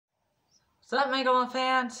What's up, Mega One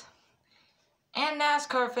fans and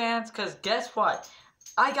NASCAR fans? Because guess what?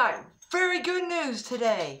 I got very good news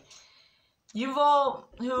today. You've all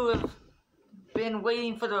who have been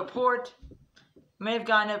waiting for the report may have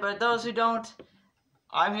gotten it, but those who don't,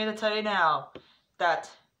 I'm here to tell you now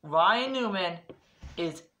that Ryan Newman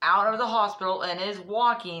is out of the hospital and is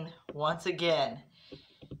walking once again.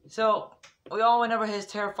 So, we all went over his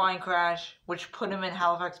terrifying crash, which put him in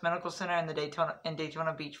Halifax Medical Center in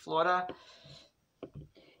Daytona Beach, Florida.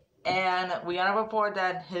 And we got a report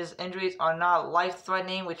that his injuries are not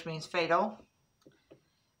life-threatening, which means fatal.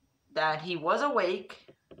 That he was awake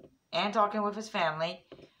and talking with his family,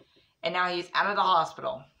 and now he's out of the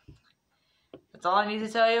hospital. That's all I need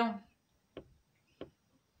to tell you.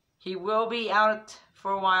 He will be out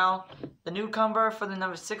for a while. The newcomer for the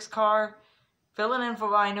number 6 car, filling in for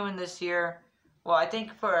Ryan Newman this year. Well, I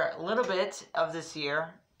think for a little bit of this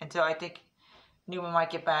year, until I think Newman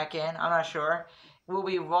might get back in. I'm not sure. Will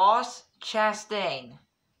be Ross Chastain.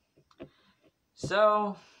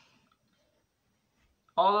 So,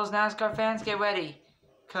 all those NASCAR fans, get ready.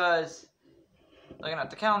 Because, looking at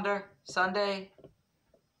the calendar, Sunday,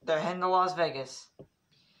 they're heading to Las Vegas.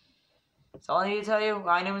 That's all I need to tell you.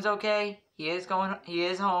 Ryan Newman's okay. He is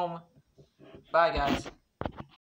home. Bye, guys.